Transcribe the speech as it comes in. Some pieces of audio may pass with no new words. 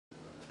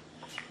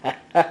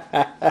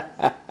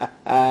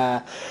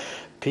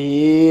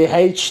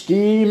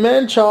PhD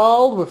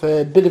man-child with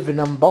a bit of an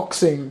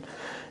unboxing.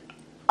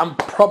 I'm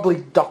probably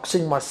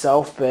doxing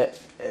myself, but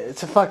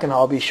it's a fucking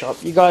hobby shop.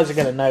 You guys are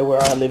going to know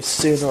where I live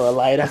sooner or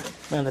later.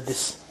 None of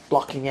this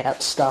blocking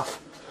out stuff.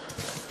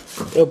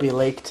 It'll be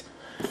leaked.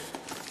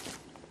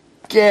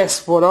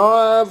 Guess what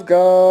I've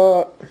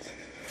got?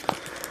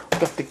 I've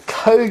got the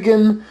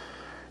Kogan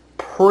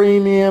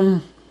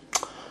Premium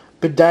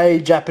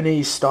Bidet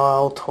Japanese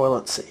style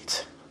toilet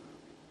seat.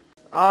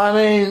 I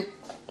mean,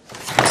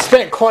 I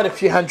spent quite a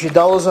few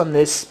 $100s on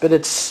this, but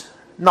it's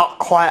not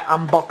quite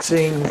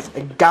unboxing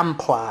a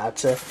Gunpla.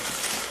 It's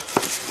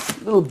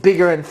a little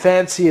bigger and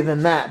fancier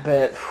than that,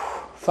 but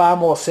far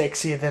more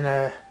sexier than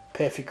a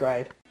perfect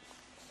grade.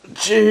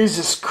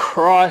 Jesus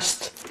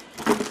Christ.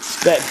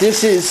 But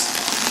this is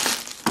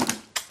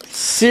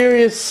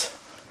serious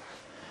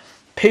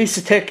piece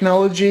of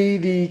technology.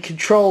 The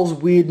controls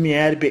weird me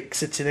out a bit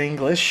because it's in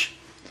English.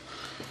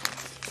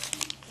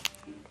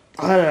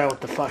 I don't know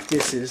what the fuck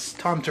this is.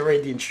 Time to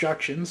read the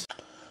instructions.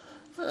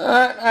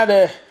 I had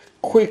a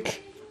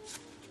quick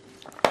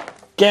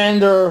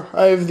gander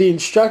over the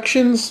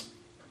instructions.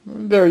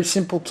 Very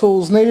simple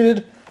tools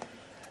needed.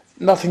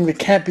 Nothing that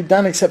can't be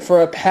done except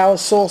for a power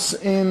source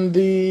in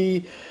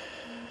the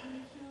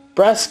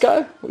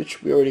Brasco,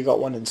 which we already got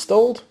one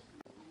installed.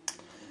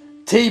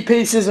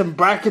 T-pieces and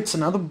brackets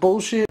and other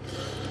bullshit.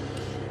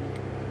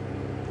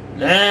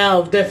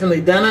 Now I've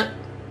definitely done it.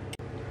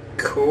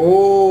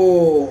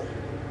 Cool.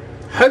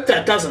 Hope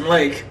that doesn't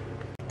leak.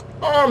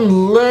 I'm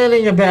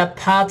learning about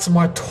parts of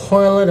my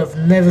toilet I've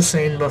never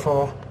seen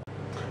before.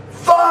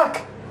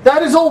 Fuck!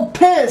 That is all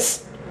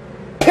piss!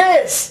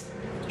 Piss!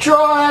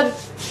 Dried,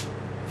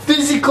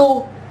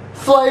 physical,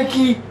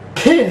 flaky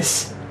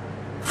piss!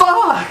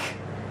 Fuck!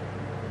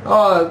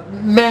 Oh,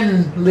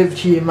 men lived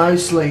here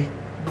mostly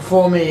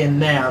before me and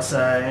now, so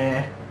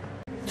yeah.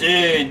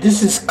 Dude,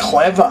 this is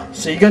clever.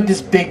 So you got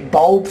this big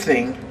bulb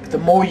thing. The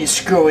more you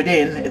screw it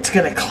in, it's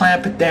going to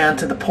clamp it down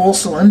to the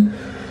porcelain.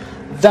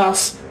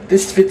 Thus,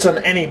 this fits on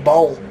any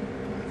bowl.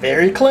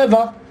 Very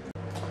clever.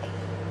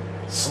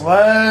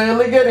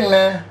 Slowly getting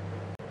there.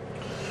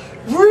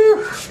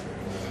 Woo!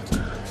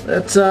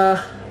 Let's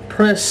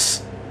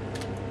press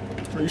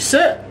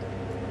reset.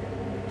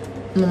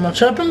 Not much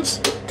happens.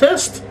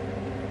 Test.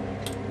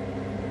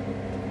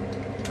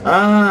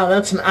 Ah,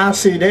 that's an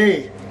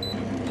RCD.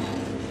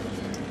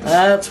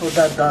 That's what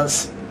that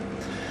does.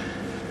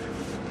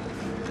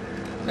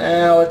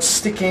 Now it's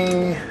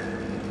sticking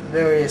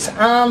various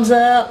arms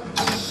out.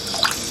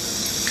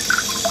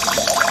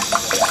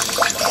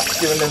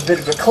 Giving them a bit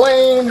of a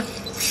clean.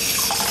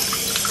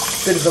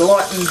 Bit of a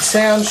light and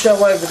sound show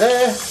over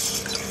there.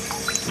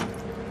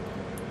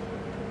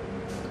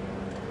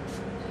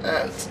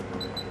 And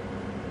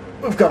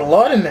we've got a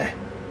light in there.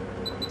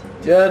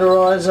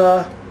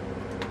 Deodorizer.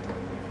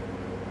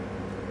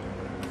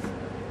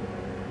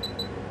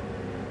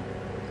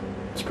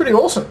 It's pretty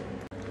awesome.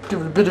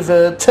 Give it a bit of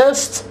a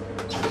test.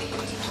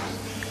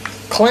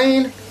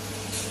 Clean.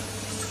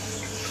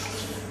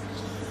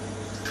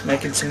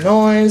 Making some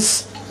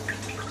noise.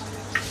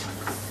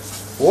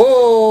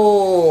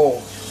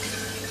 Whoa!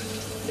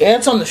 Yeah,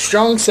 it's on the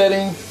strong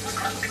setting.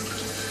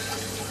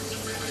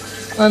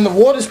 And the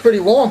water's pretty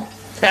warm.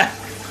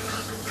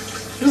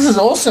 This is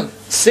awesome.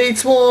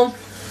 Seat's warm.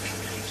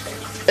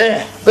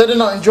 Yeah, better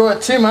not enjoy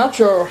it too much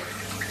or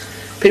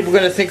people are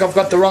going to think I've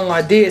got the wrong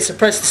idea. So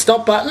press the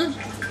stop button.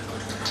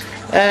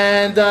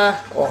 And,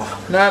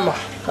 oh, no, my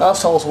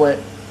arsehole's wet.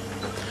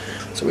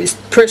 So we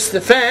press the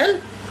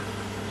fan.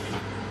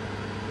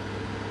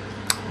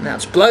 Now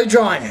it's blow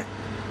drying it.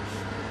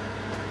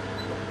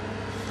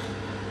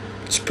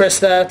 Just press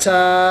that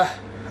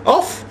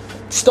off,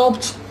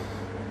 stopped,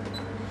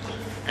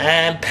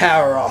 and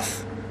power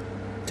off.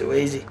 Too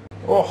easy.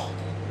 Oh,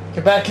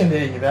 get back in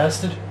there, you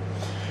bastard.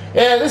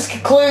 Yeah, this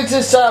concludes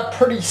this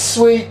pretty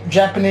sweet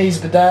Japanese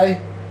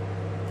bidet.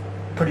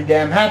 Pretty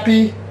damn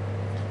happy.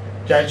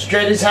 Judge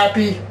Dredd is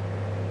happy.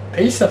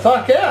 Peace the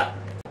fuck out.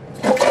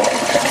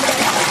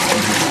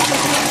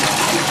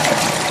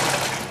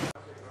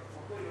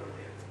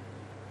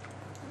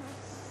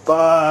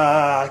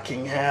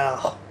 Fucking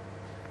hell.